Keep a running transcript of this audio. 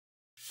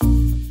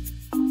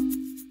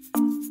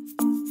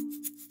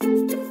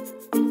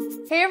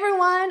Hey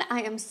everyone,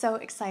 I am so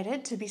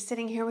excited to be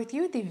sitting here with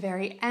you at the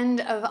very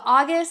end of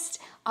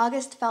August.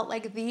 August felt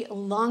like the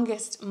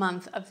longest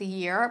month of the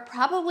year,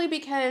 probably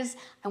because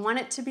I want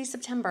it to be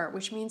September,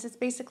 which means it's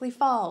basically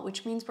fall,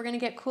 which means we're gonna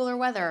get cooler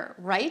weather,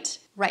 right?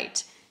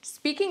 Right.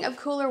 Speaking of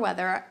cooler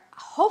weather,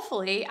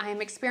 hopefully I am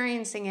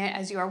experiencing it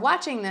as you are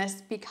watching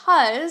this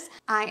because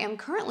I am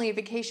currently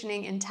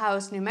vacationing in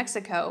Taos, New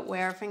Mexico,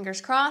 where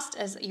fingers crossed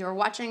as you're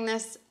watching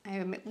this, I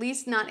am at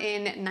least not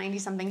in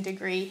 90-something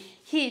degree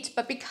heat,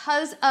 but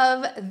because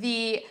of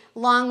the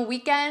long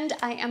weekend,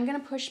 I am gonna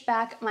push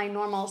back my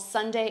normal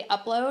Sunday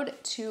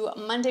upload to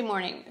Monday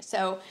morning.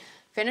 So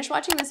finish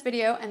watching this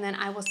video and then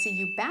I will see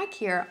you back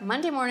here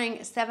Monday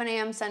morning, 7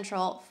 a.m.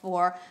 Central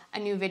for a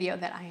new video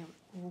that I am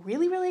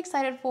really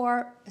excited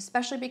for,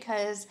 especially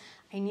because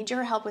I need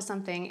your help with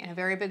something in a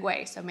very big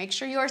way. So make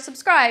sure you are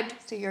subscribed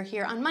so you're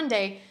here on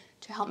Monday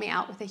to help me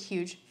out with a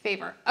huge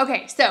favor.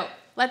 Okay, so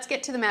let's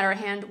get to the matter at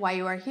hand, why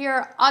you are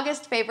here.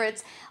 August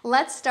favorites.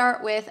 Let's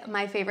start with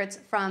my favorites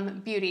from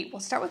beauty. We'll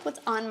start with what's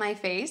on my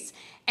face.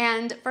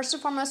 And first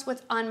and foremost,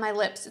 what's on my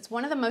lips. It's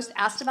one of the most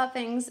asked about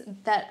things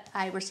that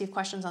I receive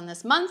questions on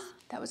this month.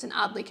 That was an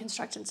oddly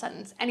constructed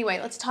sentence.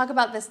 Anyway, let's talk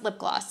about this lip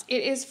gloss.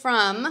 It is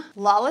from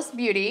Lawless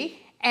Beauty.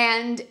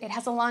 And it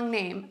has a long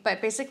name, but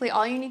basically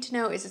all you need to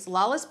know is it's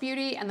Lawless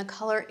Beauty and the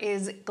color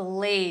is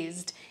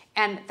Glazed.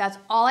 And that's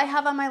all I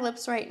have on my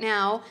lips right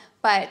now,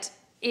 but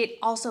it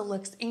also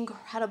looks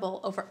incredible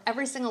over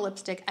every single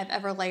lipstick I've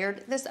ever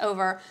layered this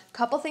over.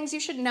 Couple things you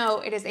should know,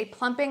 it is a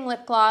plumping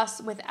lip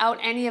gloss without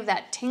any of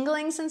that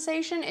tingling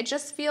sensation. It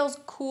just feels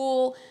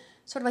cool,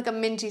 sort of like a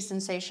minty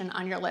sensation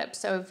on your lips.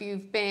 So if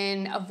you've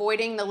been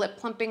avoiding the lip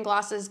plumping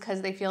glosses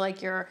because they feel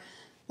like your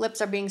lips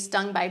are being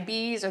stung by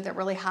bees or they're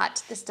really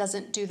hot, this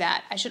doesn't do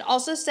that. I should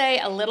also say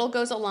a little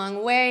goes a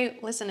long way.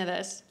 Listen to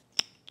this.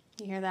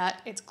 You hear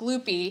that? It's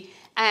gloopy.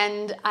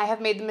 And I have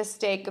made the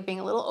mistake of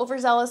being a little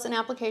overzealous in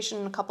application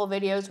in a couple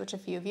videos, which a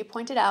few of you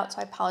pointed out,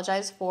 so I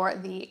apologize for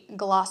the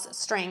gloss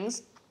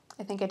strings.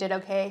 I think I did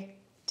okay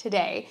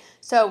today.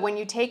 So when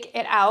you take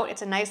it out,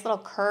 it's a nice little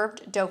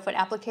curved doe foot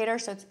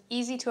applicator, so it's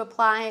easy to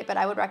apply, but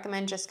I would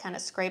recommend just kind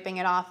of scraping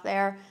it off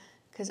there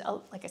because,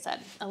 like I said,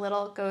 a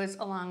little goes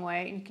a long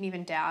way. You can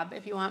even dab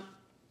if you want.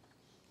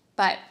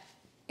 But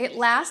it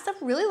lasts a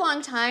really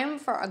long time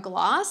for a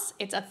gloss.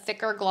 It's a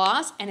thicker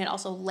gloss and it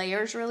also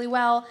layers really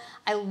well.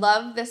 I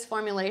love this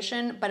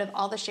formulation, but of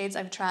all the shades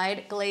I've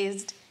tried,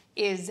 Glazed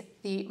is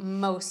the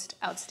most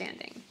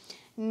outstanding.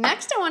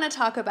 Next, I want to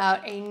talk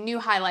about a new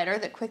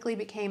highlighter that quickly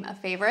became a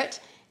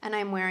favorite, and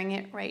I'm wearing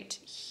it right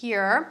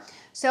here.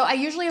 So I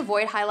usually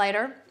avoid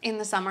highlighter in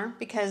the summer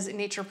because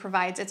nature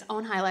provides its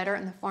own highlighter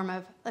in the form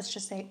of, let's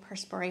just say,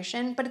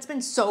 perspiration, but it's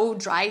been so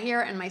dry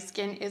here and my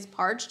skin is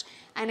parched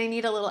and I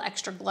need a little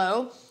extra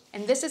glow.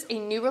 And this is a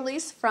new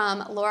release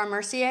from Laura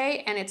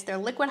Mercier and it's their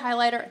liquid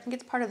highlighter. I think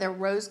it's part of their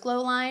Rose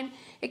Glow line.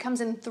 It comes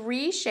in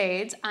 3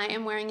 shades. I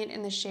am wearing it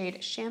in the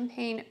shade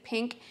Champagne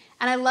Pink.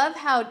 And I love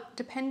how,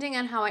 depending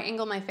on how I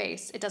angle my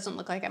face, it doesn't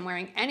look like I'm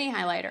wearing any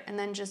highlighter, and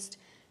then just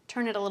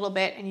turn it a little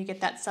bit and you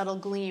get that subtle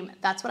gleam.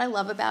 That's what I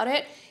love about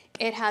it.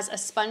 It has a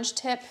sponge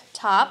tip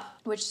top,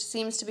 which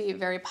seems to be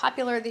very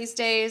popular these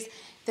days.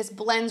 This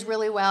blends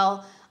really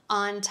well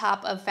on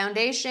top of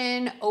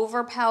foundation,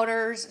 over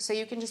powders, so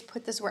you can just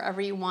put this wherever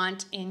you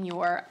want in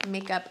your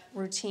makeup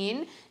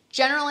routine.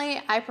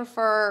 Generally, I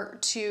prefer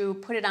to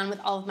put it on with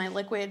all of my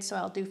liquids, so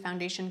I'll do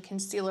foundation,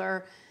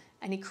 concealer,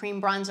 any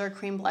cream bronzer,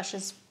 cream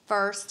blushes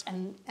first,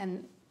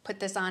 and put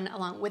this on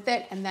along with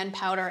it, and then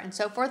powder and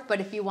so forth. But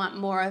if you want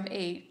more of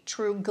a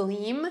true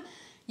gleam,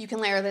 you can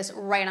layer this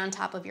right on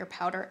top of your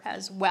powder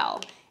as well.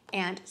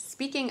 And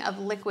speaking of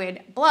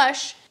liquid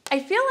blush, I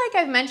feel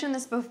like I've mentioned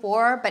this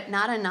before, but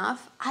not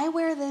enough. I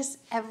wear this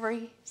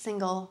every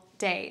single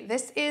day.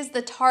 This is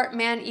the Tarte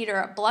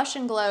Maneater Blush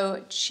and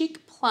Glow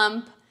Cheek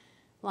Plump,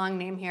 long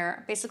name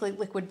here, basically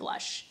liquid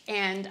blush.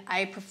 And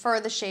I prefer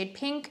the shade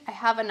pink. I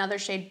have another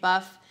shade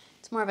buff.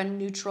 It's more of a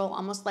neutral,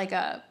 almost like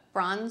a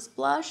bronze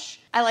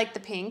blush. I like the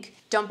pink.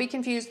 Don't be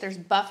confused, there's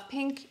buff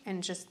pink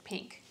and just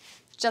pink.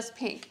 Just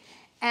pink.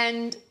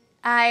 And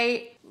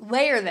I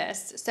layer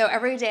this. So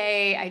every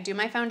day I do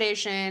my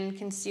foundation,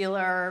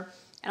 concealer,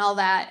 and all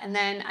that. And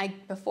then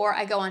before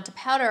I go on to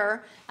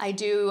powder, I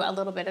do a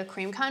little bit of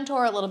cream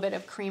contour, a little bit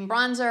of cream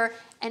bronzer,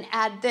 and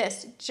add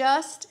this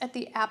just at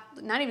the,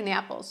 not even the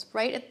apples,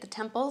 right at the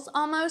temples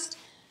almost.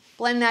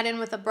 Blend that in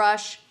with a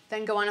brush,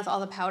 then go on with all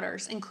the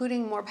powders,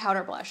 including more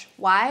powder blush.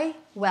 Why?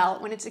 Well,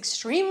 when it's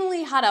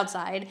extremely hot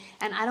outside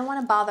and I don't want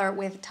to bother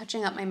with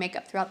touching up my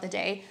makeup throughout the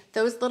day,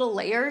 those little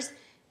layers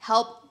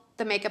help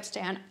the makeup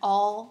stay on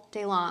all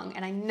day long,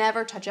 and I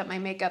never touch up my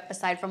makeup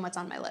aside from what's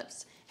on my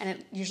lips. And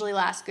it usually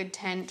lasts good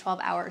 10, 12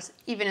 hours,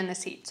 even in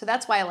this heat. So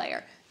that's why I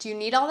layer. Do you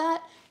need all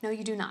that? No,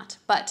 you do not.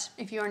 But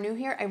if you are new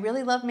here, I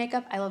really love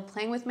makeup. I love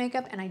playing with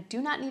makeup, and I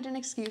do not need an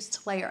excuse to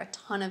layer a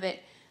ton of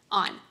it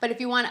on. But if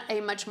you want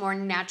a much more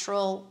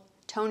natural,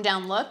 toned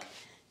down look,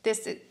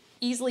 this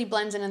easily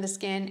blends into the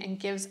skin and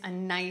gives a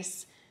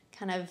nice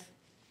kind of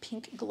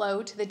pink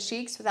glow to the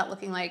cheeks without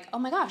looking like, oh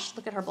my gosh,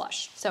 look at her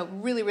blush. So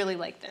really, really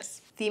like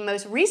this. The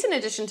most recent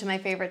addition to my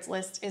favorites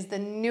list is the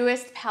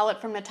newest palette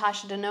from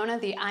Natasha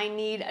Denona, the I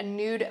Need a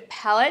Nude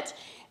palette.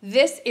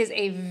 This is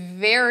a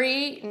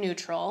very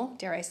neutral,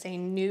 dare I say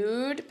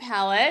nude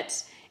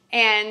palette,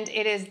 and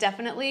it is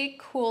definitely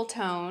cool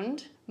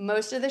toned.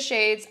 Most of the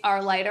shades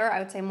are lighter, I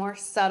would say more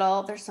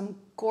subtle. There's some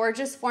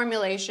gorgeous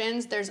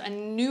formulations. There's a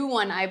new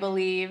one, I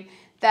believe,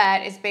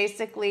 that is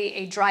basically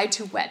a dry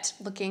to wet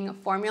looking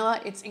formula.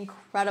 It's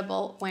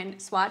incredible when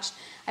swatched.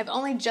 I've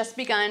only just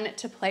begun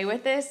to play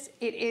with this.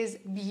 It is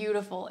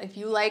beautiful. If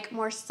you like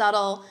more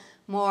subtle,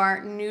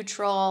 more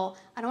neutral,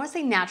 I don't want to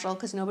say natural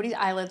because nobody's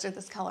eyelids are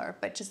this color,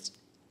 but just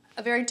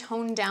a very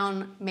toned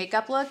down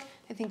makeup look,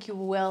 I think you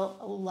will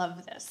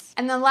love this.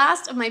 And the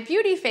last of my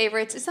beauty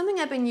favorites is something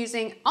I've been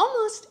using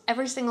almost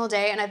every single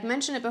day, and I've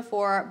mentioned it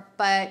before,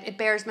 but it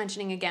bears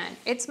mentioning again.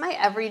 It's my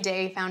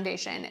everyday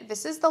foundation.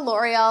 This is the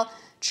L'Oreal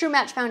True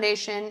Match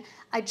Foundation.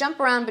 I jump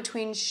around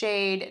between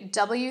shade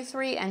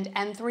W3 and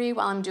N3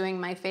 while I'm doing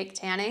my fake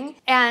tanning,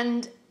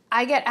 and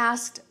I get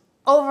asked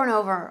over and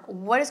over,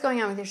 what is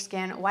going on with your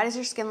skin? Why does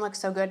your skin look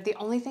so good? The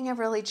only thing I've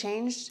really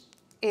changed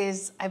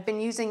is I've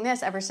been using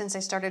this ever since I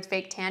started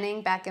fake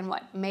tanning back in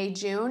what, May,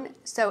 June.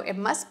 So it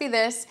must be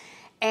this.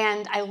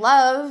 And I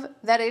love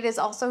that it is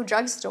also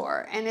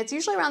drugstore. And it's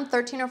usually around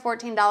 $13 or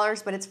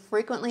 $14, but it's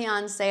frequently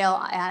on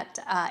sale at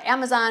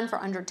Amazon for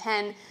under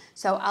 10.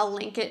 So I'll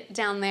link it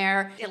down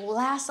there. It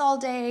lasts all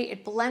day.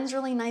 It blends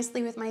really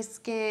nicely with my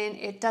skin.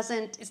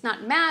 It's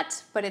not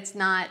matte, but it's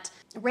not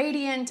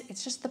radiant.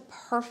 It's just the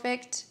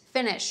perfect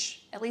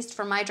finish, at least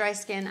for my dry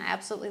skin. I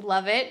absolutely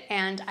love it,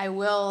 and I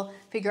will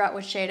figure out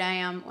which shade I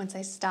am once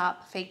I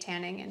stop fake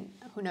tanning, and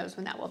who knows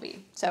when that will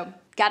be. So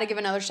gotta give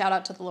another shout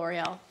out to the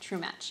L'Oreal True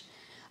Match.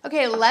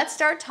 Okay, let's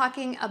start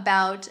talking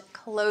about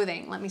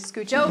clothing. Let me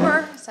scooch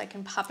over so I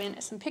can pop in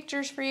some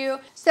pictures for you.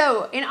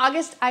 So in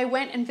August, I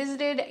went and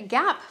visited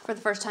Gap for the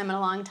first time in a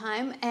long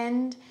time,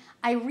 and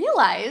I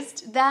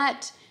realized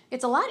that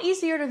it's a lot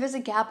easier to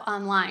visit Gap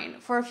online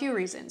for a few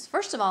reasons.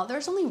 First of all,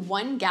 there's only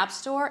one Gap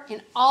store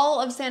in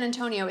all of San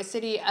Antonio, a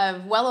city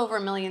of well over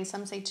 1 million,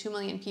 some say 2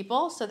 million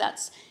people, so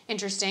that's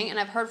interesting. And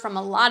I've heard from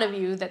a lot of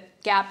you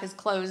that Gap is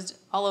closed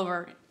all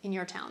over in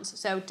your towns.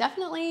 So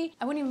definitely,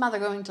 I wouldn't even bother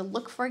going to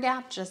look for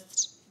Gap,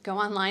 just go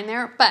online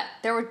there. But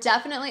there were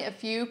definitely a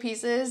few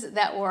pieces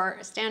that were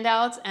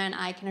standouts, and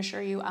I can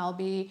assure you I'll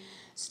be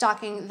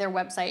stalking their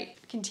website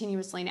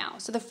continuously now.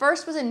 So the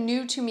first was a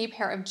new to me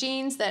pair of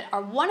jeans that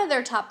are one of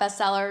their top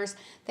bestsellers.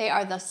 They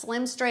are the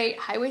slim straight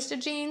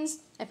high-waisted jeans.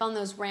 I found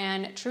those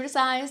ran true to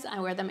size. I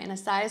wear them in a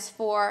size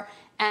 4,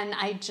 and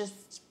I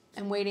just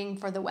am waiting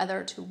for the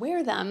weather to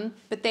wear them,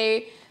 but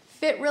they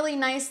fit really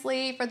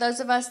nicely for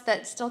those of us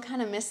that still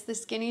kind of miss the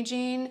skinny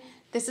jean.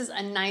 This is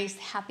a nice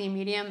happy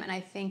medium, and I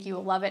think you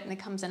will love it, and it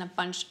comes in a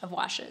bunch of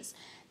washes.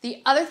 The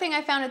other thing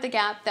I found at the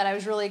Gap that I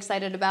was really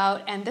excited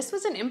about, and this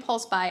was an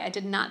impulse buy, I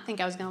did not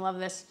think I was gonna love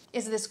this,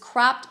 is this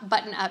cropped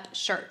button-up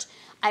shirt.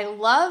 I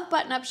love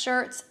button-up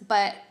shirts,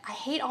 but I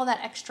hate all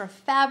that extra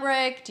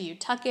fabric. Do you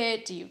tuck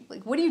it?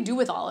 What do you do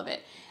with all of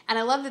it? And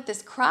I love that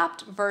this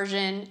cropped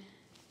version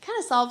kind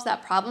of solves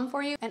that problem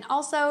for you. And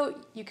also,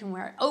 you can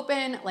wear it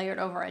open, layered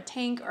over a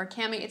tank or a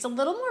cami. It's a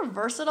little more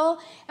versatile.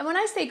 And when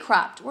I say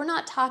cropped, we're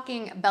not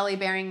talking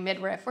belly-bearing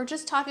midriff. We're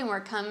just talking where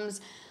it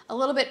comes a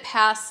little bit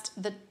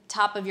past the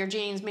top of your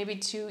jeans, maybe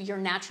to your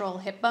natural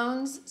hip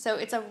bones. So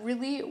it's a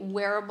really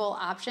wearable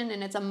option,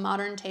 and it's a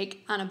modern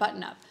take on a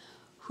button-up.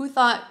 Who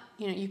thought,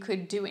 you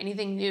could do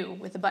anything new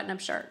with a button-up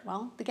shirt?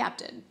 Well, the Gap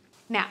did.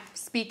 Now,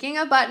 speaking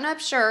of button-up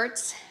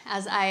shirts,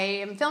 as I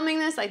am filming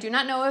this, I do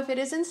not know if it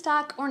is in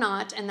stock or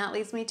not, and that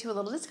leads me to a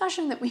little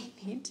discussion that we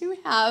need to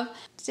have.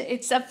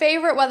 It's a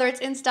favorite whether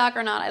it's in stock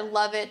or not. I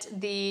love it.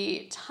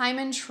 The time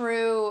and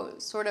true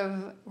sort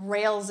of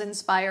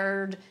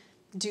Rails-inspired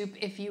dupe,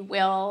 if you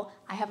will.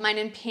 I have mine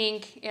in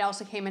pink. It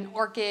also came in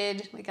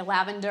orchid, like a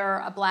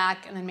lavender, a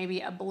black, and then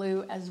maybe a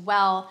blue as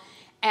well.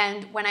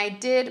 And when I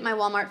did my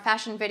Walmart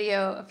fashion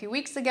video a few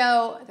weeks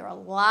ago, there were a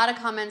lot of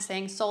comments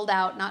saying sold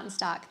out, not in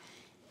stock.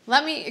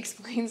 Let me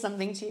explain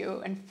something to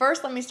you. And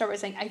first, let me start by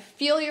saying, I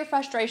feel your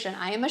frustration.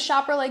 I am a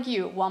shopper like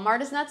you.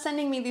 Walmart is not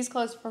sending me these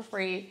clothes for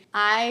free.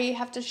 I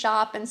have to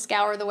shop and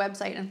scour the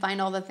website and find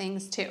all the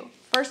things too.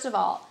 First of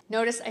all,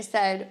 notice I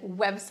said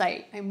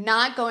website. I'm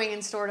not going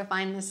in store to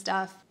find this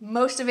stuff.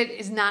 Most of it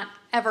is not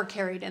ever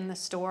carried in the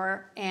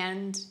store.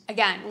 And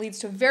again, leads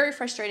to a very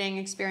frustrating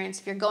experience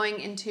if you're going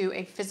into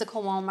a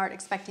physical Walmart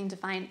expecting to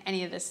find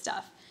any of this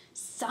stuff.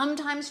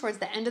 Sometimes towards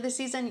the end of the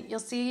season, you'll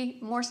see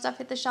more stuff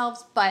hit the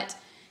shelves, but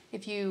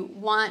if you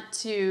want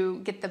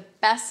to get the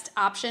best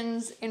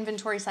options,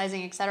 inventory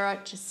sizing, etc.,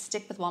 just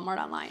stick with Walmart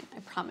online, I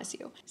promise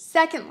you.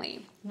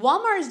 Secondly,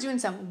 Walmart is doing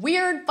some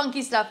weird,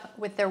 funky stuff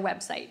with their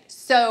website.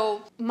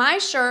 So my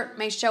shirt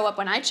may show up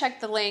when I check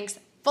the links,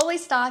 fully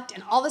stocked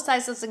in all the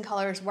sizes and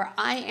colors where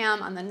I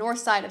am on the north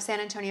side of San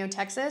Antonio,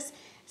 Texas.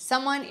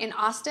 Someone in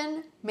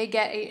Austin may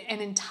get an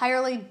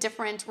entirely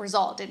different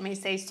result. It may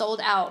say sold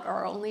out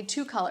or only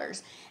 2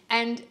 colors.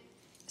 And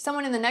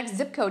someone in the next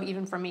zip code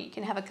even from me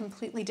can have a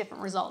completely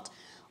different result.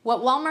 What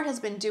Walmart has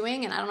been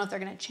doing, and I don't know if they're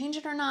gonna change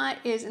it or not,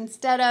 is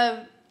instead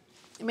of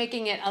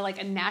making it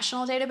like a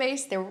national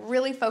database, they're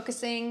really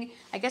focusing,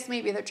 I guess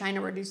maybe they're trying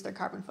to reduce their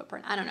carbon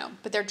footprint, I don't know,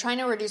 but they're trying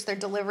to reduce their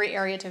delivery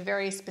area to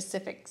very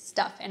specific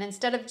stuff. And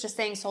instead of just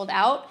saying sold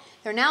out,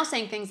 they're now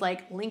saying things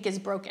like link is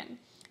broken.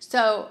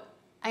 So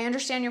I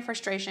understand your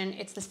frustration.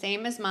 It's the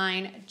same as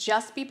mine.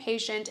 Just be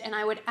patient. And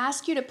I would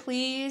ask you to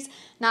please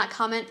not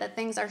comment that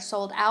things are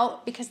sold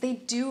out, because they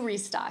do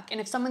restock.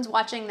 And if someone's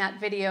watching that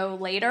video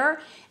later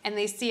and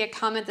they see a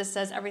comment that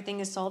says everything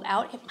is sold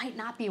out, it might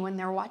not be when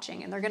they're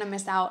watching, and they're gonna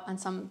miss out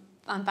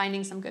on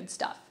finding some good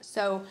stuff.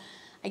 So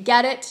I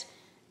get it.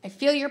 I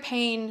feel your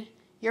pain.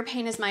 Your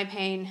pain is my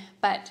pain,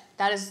 but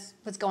that is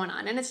what's going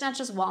on. And it's not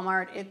just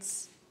Walmart.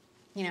 It's,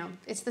 you know,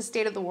 it's the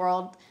state of the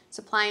world.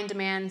 Supply and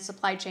demand,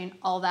 supply chain,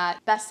 all that.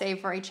 Best save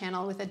for a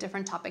channel with a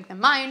different topic than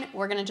mine.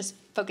 We're gonna just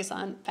focus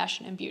on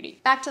fashion and beauty.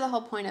 Back to the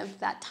whole point of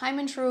that Time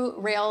and True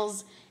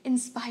Rails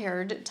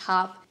inspired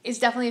top is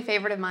definitely a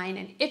favorite of mine.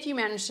 And if you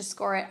manage to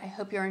score it, I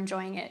hope you're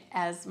enjoying it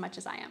as much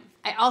as I am.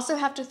 I also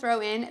have to throw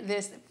in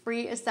this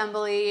free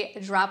assembly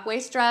drop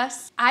waist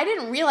dress. I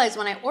didn't realize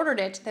when I ordered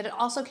it that it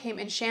also came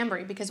in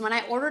chambray, because when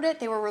I ordered it,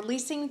 they were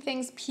releasing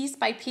things piece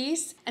by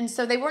piece. And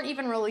so they weren't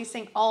even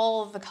releasing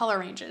all of the color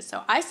ranges.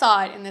 So I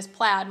saw it in this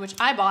plaid, which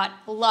I bought,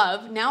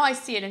 love. Now I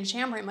see it in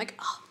chambray. I'm like,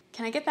 oh,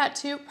 can I get that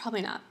too?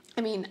 Probably not.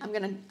 I mean, I'm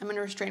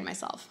gonna restrain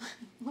myself.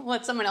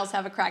 Let someone else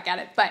have a crack at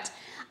it. But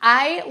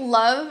I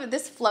love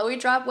this flowy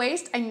drop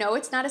waist. I know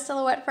it's not a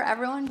silhouette for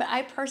everyone, but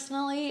I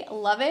personally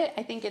love it.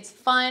 I think it's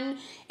fun.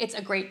 It's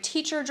a great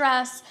teacher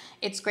dress.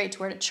 It's great to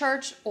wear to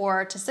church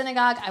or to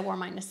synagogue. I wore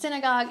mine to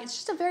synagogue. It's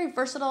just a very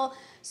versatile,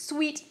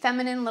 sweet,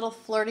 feminine, little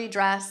flirty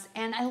dress.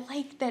 And I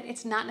like that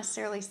it's not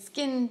necessarily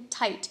skin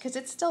tight, because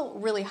it's still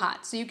really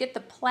hot. So you get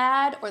the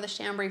plaid or the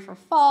chambray for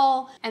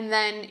fall, and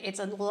then it's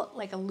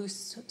like a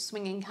loose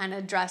swinging kind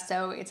of dress.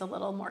 So it's a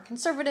little more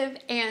conservative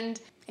and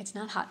it's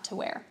not hot to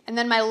wear. And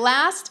then my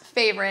last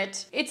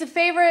favorite, it's a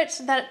favorite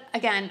that,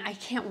 again, I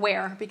can't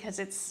wear because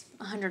it's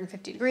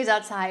 150 degrees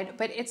outside,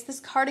 but it's this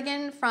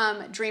cardigan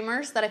from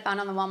Dreamers that I found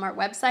on the Walmart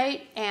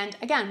website. And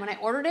again, when I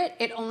ordered it,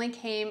 it only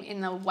came in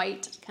the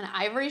white kind of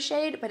ivory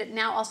shade, but it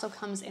now also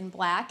comes in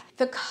black.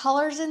 The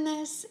colors in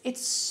this,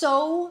 it's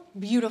so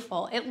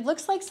beautiful. It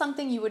looks like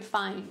something you would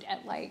find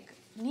at like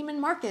Neiman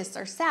Marcus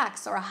or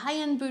Saks or a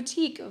high-end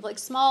boutique of like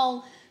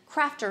small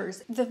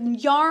crafters. The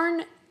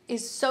yarn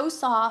is so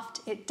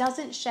soft, it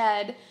doesn't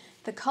shed.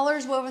 The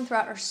colors woven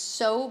throughout are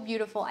so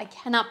beautiful. I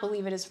cannot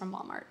believe it is from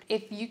Walmart.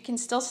 If you can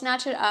still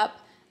snatch it up,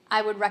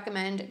 I would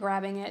recommend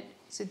grabbing it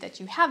so that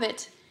you have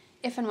it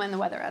if and when the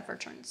weather ever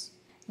turns.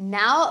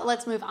 Now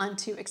let's move on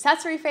to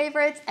accessory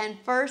favorites. And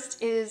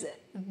first is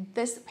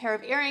this pair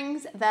of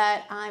earrings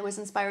that I was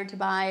inspired to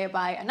buy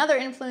by another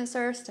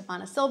influencer,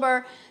 Stefana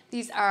Silber.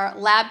 These are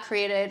lab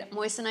created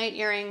moissanite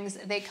earrings.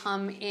 They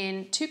come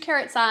in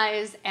 2-carat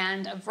size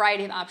and a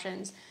variety of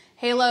options.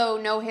 Halo,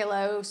 no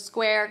halo,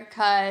 square,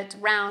 cut,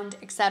 round,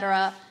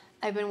 etc.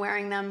 I've been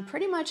wearing them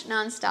pretty much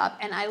nonstop,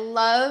 and I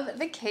love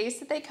the case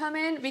that they come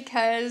in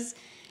because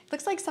it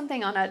looks like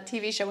something on a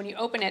TV show. When you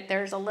open it,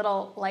 there's a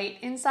little light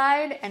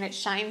inside and it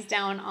shines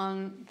down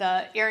on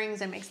the earrings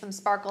and makes them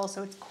sparkle.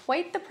 So it's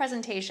quite the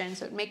presentation.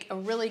 So it'd make a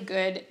really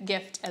good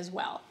gift as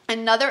well.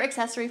 Another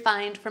accessory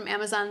find from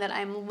Amazon that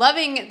I'm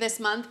loving this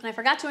month, and I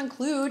forgot to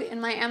include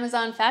in my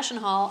Amazon fashion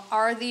haul,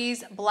 are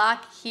these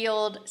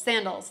block-heeled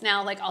sandals.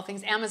 Now, like all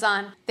things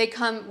Amazon, they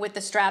come with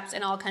the straps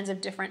in all kinds of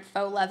different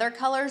faux leather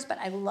colors, but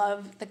I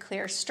love the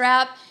clear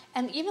strap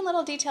and even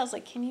little details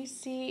like, can you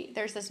see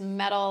there's this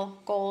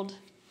metal gold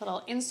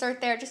little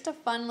insert there, just a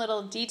fun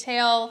little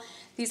detail.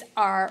 These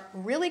are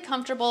really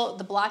comfortable.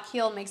 The block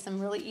heel makes them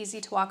really easy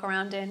to walk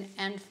around in,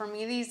 and for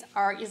me, these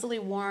are easily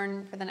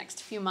worn for the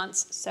next few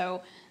months,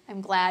 so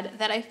I'm glad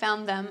that I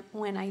found them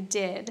when I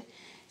did.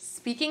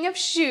 Speaking of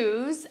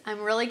shoes, I'm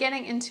really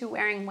getting into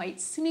wearing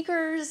white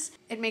sneakers.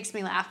 It makes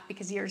me laugh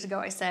because years ago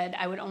I said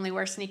I would only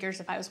wear sneakers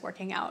if I was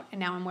working out, and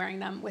now I'm wearing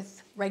them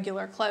with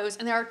regular clothes.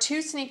 And there are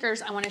 2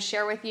 sneakers I want to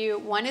share with you.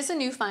 One is a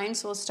new find,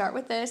 so we'll start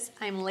with this.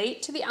 I'm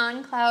late to the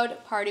On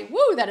Cloud party.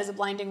 Woo, that is a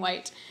blinding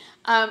white.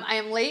 I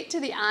am late to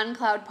the On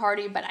Cloud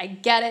party, but I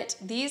get it.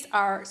 These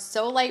are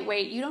so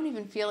lightweight, you don't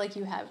even feel like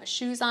you have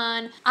shoes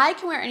on. I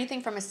can wear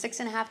anything from a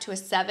 6.5 to a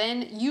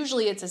 7.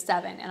 Usually it's a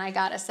 7, and I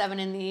got a 7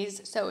 in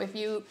these. So if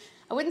you,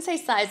 I wouldn't say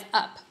size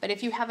up, but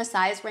if you have a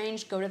size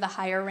range, go to the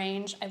higher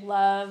range. I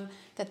love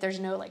that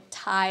there's no like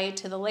tie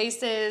to the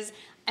laces,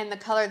 and the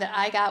color that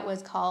I got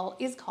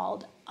is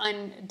called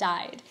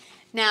Undyed.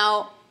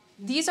 Now,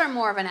 these are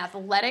more of an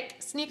athletic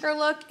sneaker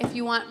look. If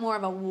you want more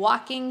of a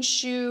walking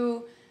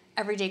shoe,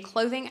 everyday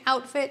clothing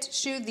outfit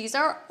shoe, these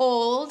are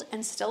old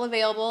and still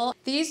available.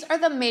 These are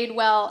the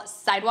Madewell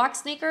sidewalk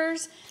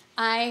sneakers.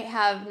 I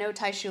have no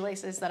tie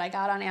shoelaces that I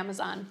got on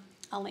Amazon.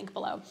 I'll link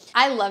below.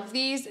 I love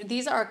these.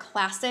 These are a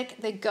classic.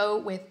 They go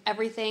with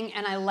everything,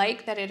 and I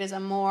like that it is a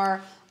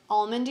more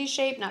almondy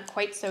shape, not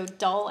quite so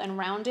dull and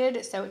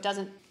rounded, so it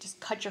doesn't just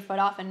cut your foot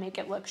off and make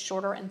it look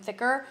shorter and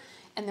thicker.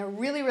 and they're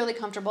really, really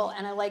comfortable,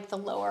 and I like the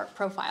lower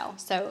profile.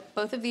 So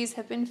both of these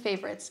have been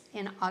favorites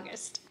in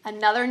August.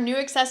 Another new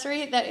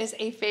accessory that is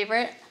a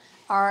favorite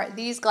are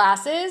these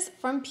glasses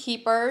from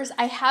Peepers.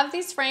 I have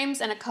these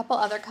frames in a couple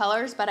other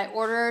colors, but I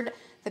ordered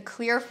the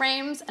clear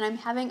frames and I'm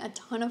having a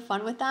ton of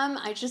fun with them.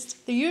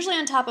 They're usually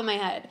on top of my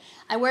head.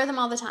 I wear them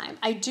all the time.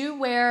 I do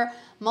wear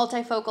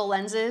multifocal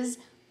lenses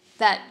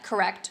that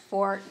correct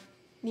for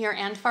near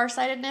and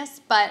farsightedness,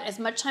 but as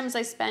much time as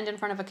I spend in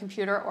front of a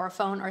computer or a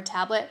phone or a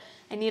tablet,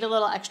 I need a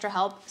little extra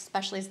help,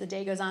 especially as the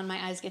day goes on, my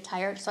eyes get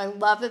tired. So I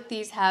love that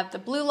these have the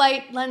blue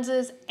light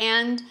lenses,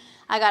 and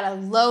I got a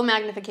low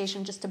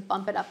magnification just to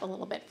bump it up a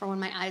little bit for when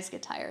my eyes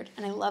get tired.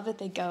 And I love that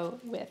they go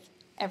with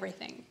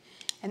everything.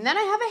 And then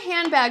I have a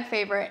handbag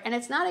favorite, and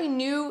it's not a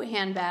new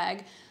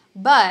handbag,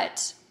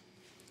 but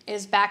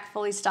is back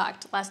fully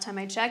stocked last time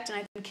I checked, and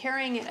I've been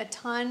carrying it a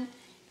ton.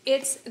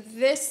 It's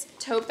this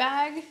tote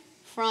bag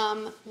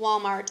from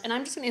Walmart, and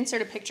I'm just gonna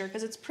insert a picture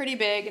because it's pretty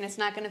big and it's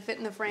not gonna fit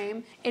in the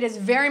frame. It is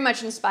very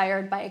much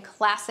inspired by a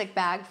classic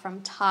bag from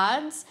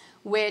Tod's,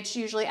 which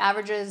usually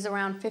averages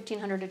around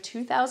 $1,500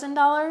 to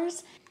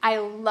 $2,000. I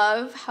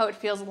love how it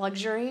feels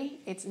luxury.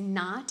 It's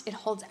not. It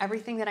holds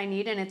everything that I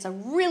need, and it's a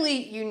really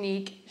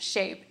unique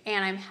shape.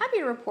 And I'm happy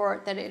to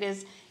report that it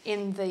is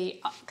in the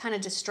kind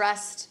of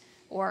distressed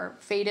or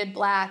faded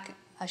black,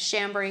 a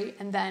chambray,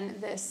 and then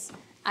this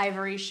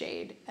ivory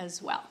shade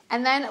as well.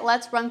 And then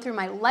let's run through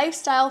my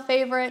lifestyle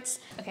favorites.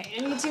 Okay,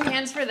 I need two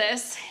hands for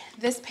this.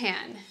 This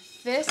pan.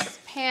 This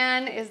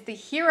pan is the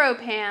Hero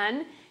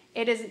pan.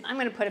 It is, I'm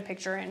gonna put a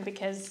picture in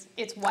because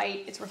it's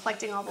white, it's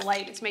reflecting all the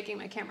light, it's making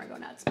my camera go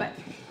nuts, but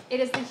it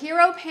is the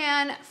Hero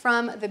pan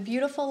from the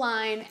Beautiful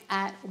line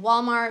at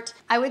Walmart.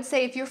 I would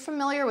say if you're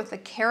familiar with the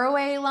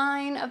Caraway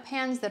line of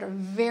pans that are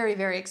very,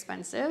 very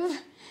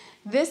expensive,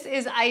 this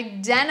is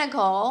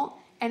identical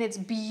and it's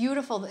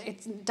beautiful.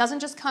 It doesn't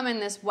just come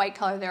in this white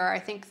color. There are, I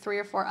think, 3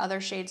 or 4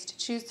 other shades to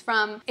choose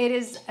from. It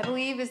is, I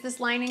believe, is this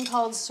lining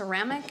called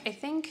ceramic, I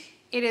think?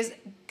 It is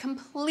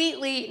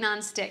completely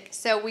non-stick.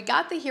 So we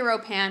got the Hero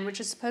pan, which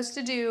is supposed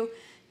to do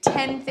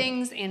 10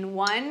 things in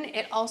one.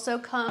 It also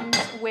comes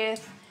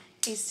with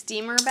a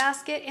steamer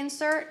basket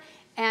insert.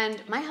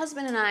 And my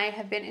husband and I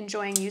have been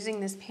enjoying using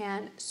this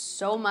pan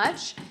so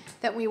much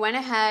that we went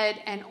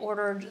ahead and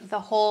ordered the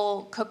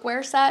whole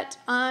cookware set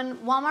on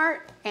Walmart,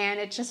 and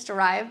it just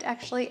arrived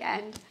actually,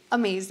 and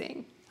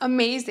amazing,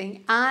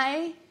 amazing.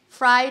 I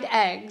fried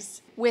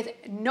eggs with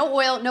no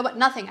oil,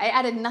 nothing. I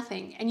added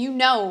nothing. And you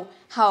know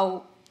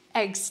how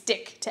eggs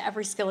stick to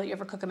every skillet you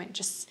ever cook them in.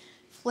 Just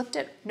flipped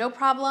it, no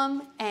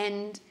problem,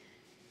 and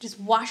just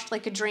washed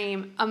like a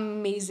dream.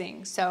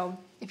 Amazing. So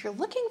if you're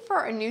looking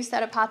for a new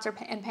set of pots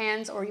and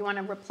pans, or you want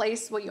to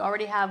replace what you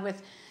already have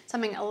with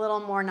something a little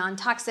more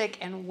non-toxic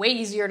and way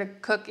easier to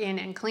cook in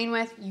and clean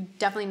with, you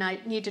definitely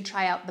need to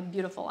try out the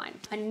Beautiful line.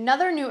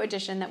 Another new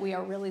addition that we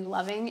are really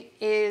loving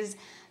is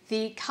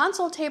the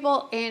console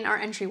table in our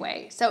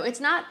entryway. So it's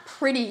not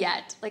pretty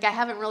yet. Like, I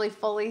haven't really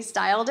fully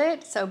styled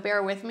it, so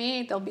bear with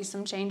me. There'll be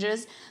some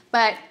changes,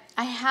 but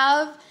I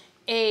have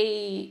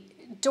a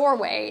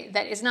doorway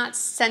that is not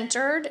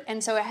centered,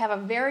 and so I have a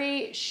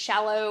very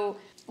shallow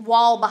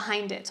wall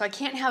behind it. So I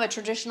can't have a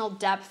traditional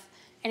depth,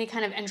 any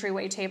kind of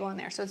entryway table in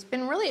there. So it's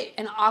been really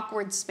an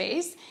awkward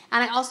space.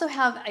 And I also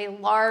have a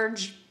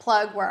large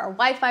plug where our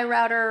Wi-Fi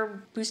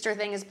router booster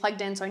thing is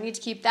plugged in, so I need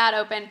to keep that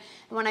open. And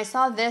when I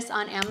saw this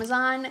on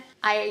Amazon,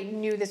 I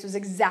knew this was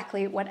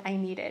exactly what I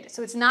needed.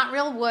 So it's not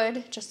real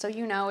wood, just so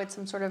you know, it's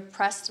some sort of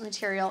pressed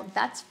material.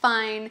 That's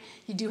fine.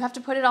 You do have to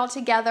put it all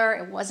together.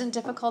 It wasn't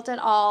difficult at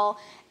all.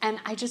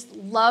 And I just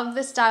love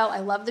the style.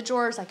 I love the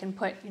drawers. I can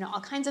put, all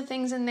kinds of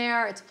things in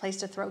there. It's a place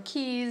to throw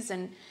keys,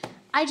 and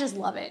I just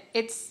love it.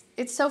 It's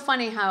so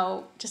funny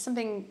how just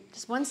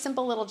one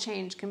simple little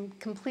change can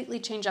completely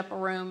change up a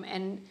room,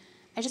 and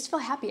I just feel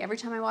happy every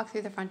time I walk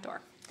through the front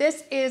door.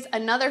 This is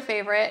another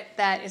favorite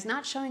that is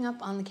not showing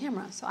up on the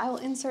camera, so I will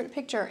insert a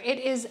picture. It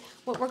is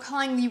what we're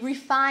calling the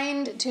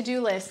refined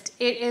to-do list.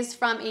 It is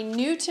from a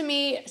new to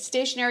me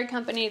stationery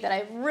company that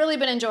I've really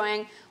been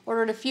enjoying.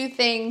 Ordered a few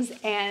things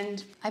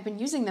and I've been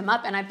using them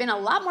up, and I've been a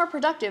lot more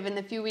productive in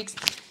the few weeks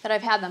that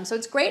I've had them. So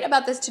what's great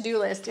about this to-do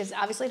list is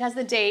obviously it has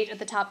the date at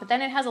the top, but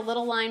then it has a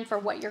little line for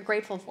what you're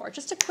grateful for.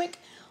 Just a quick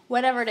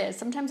whatever it is.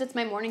 Sometimes it's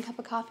my morning cup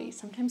of coffee.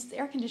 Sometimes it's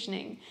air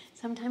conditioning.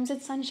 Sometimes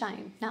it's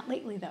sunshine. Not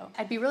lately though.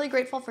 I'd be really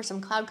grateful for some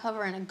cloud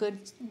cover and a good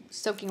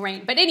soaking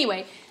rain. But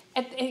anyway,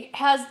 it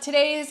has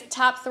today's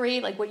top 3,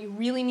 like what you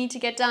really need to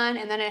get done,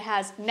 and then it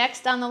has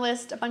next on the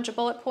list a bunch of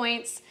bullet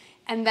points,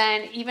 and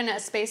then even a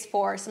space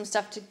for some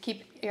stuff to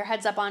keep your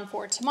heads up on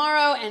for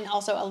tomorrow, and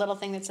also a little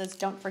thing that says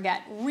don't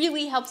forget.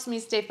 Really helps me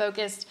stay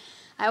focused.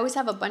 I always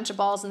have a bunch of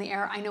balls in the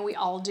air. I know we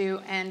all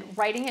do, and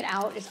writing it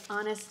out is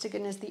honest to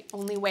goodness the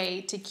only way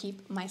to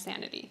keep my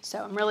sanity.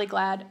 So I'm really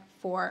glad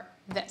for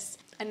this.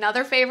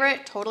 Another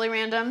favorite, totally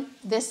random,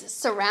 this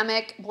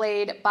ceramic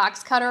blade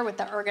box cutter with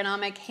the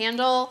ergonomic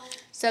handle.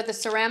 So the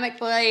ceramic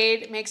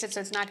blade makes it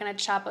so it's not gonna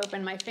chop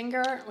open my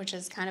finger, which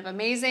is kind of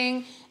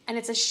amazing. And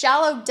it's a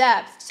shallow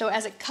depth, so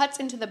as it cuts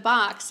into the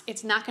box,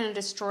 it's not gonna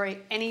destroy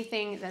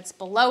anything that's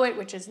below it,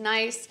 which is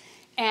nice.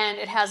 And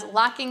it has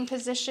locking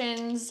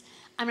positions.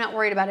 I'm not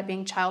worried about it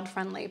being child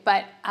friendly,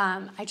 but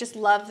I just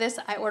love this.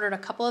 I ordered a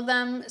couple of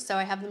them, so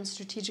I have them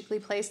strategically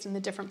placed in the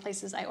different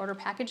places I order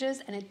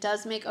packages, and it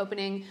does make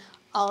opening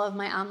all of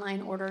my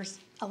online orders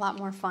a lot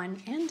more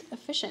fun and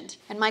efficient.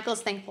 And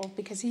Michael's thankful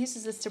because he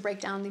uses this to break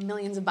down the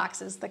millions of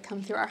boxes that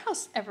come through our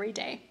house every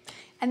day.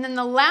 And then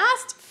the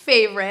last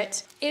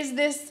favorite is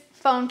this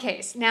phone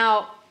case.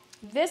 Now,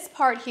 this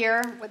part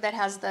here that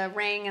has the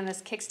ring and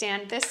this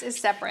kickstand, this is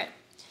separate.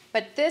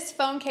 But this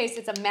phone case,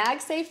 it's a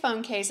MagSafe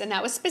phone case, and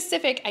that was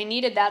specific. I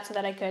needed that so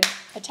that I could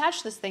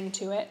attach this thing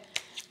to it.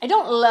 I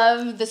don't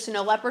love the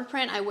snow leopard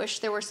print. I wish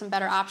there were some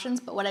better options,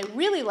 but what I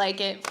really like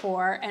it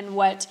for, and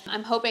what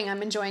I'm hoping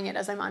I'm enjoying it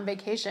as I'm on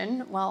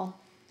vacation, well,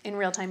 in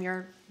real time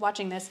you're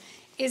watching this,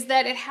 is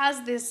that it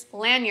has this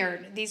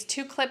lanyard, these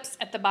two clips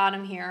at the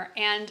bottom here,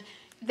 and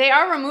they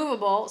are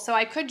removable, so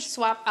I could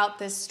swap out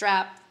this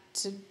strap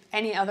to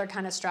any other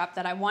kind of strap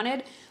that I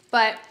wanted,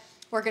 but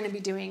we're gonna be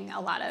doing a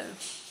lot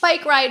of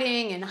bike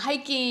riding and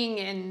hiking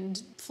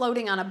and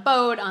floating on a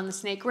boat on the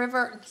Snake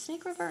River.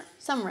 Snake River?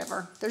 Some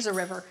river. There's a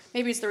river.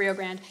 Maybe it's the Rio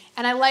Grande.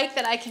 And I like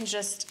that I can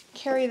just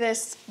carry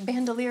this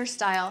bandolier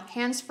style,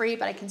 hands-free,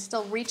 but I can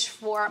still reach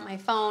for my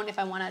phone if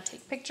I wanna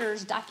take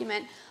pictures,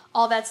 document,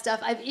 all that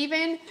stuff. I've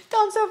even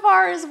gone so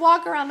far as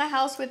walk around the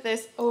house with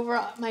this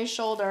over my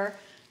shoulder.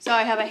 So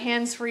I have a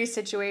hands-free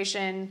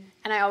situation,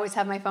 and I always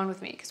have my phone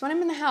with me. Because when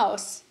I'm in the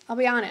house, I'll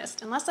be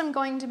honest, unless I'm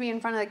going to be in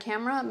front of the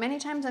camera, many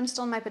times I'm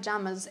still in my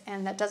pajamas,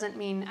 and that doesn't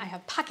mean I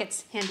have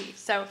pockets handy.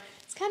 So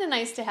it's kind of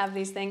nice to have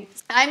these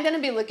things. I'm gonna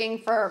be looking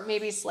for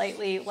maybe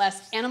slightly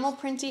less animal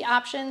printy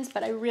options,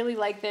 but I really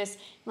like this.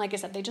 Like I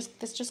said,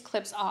 this just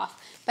clips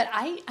off. But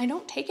I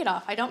don't take it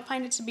off. I don't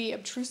find it to be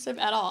obtrusive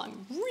at all.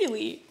 I'm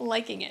really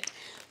liking it.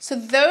 So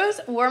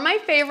those were my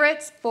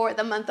favorites for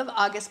the month of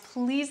August.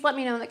 Please let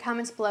me know in the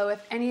comments below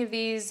if any of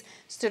these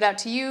stood out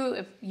to you,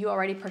 if you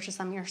already purchased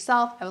them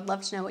yourself. I would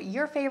love to know what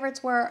your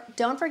favorites were.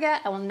 Don't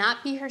forget, I will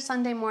not be here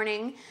Sunday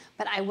morning,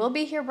 but I will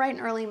be here bright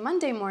and early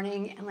Monday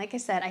morning. And like I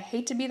said, I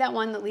hate to be that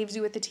one that leaves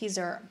you with the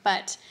teaser,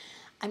 but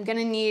I'm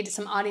gonna need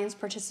some audience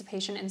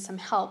participation and some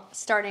help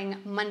starting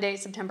Monday,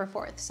 September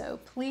 4th. So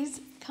please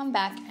come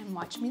back and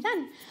watch me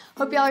then.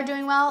 Hope y'all are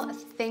doing well.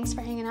 Thanks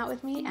for hanging out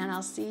with me, and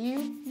I'll see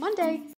you Monday.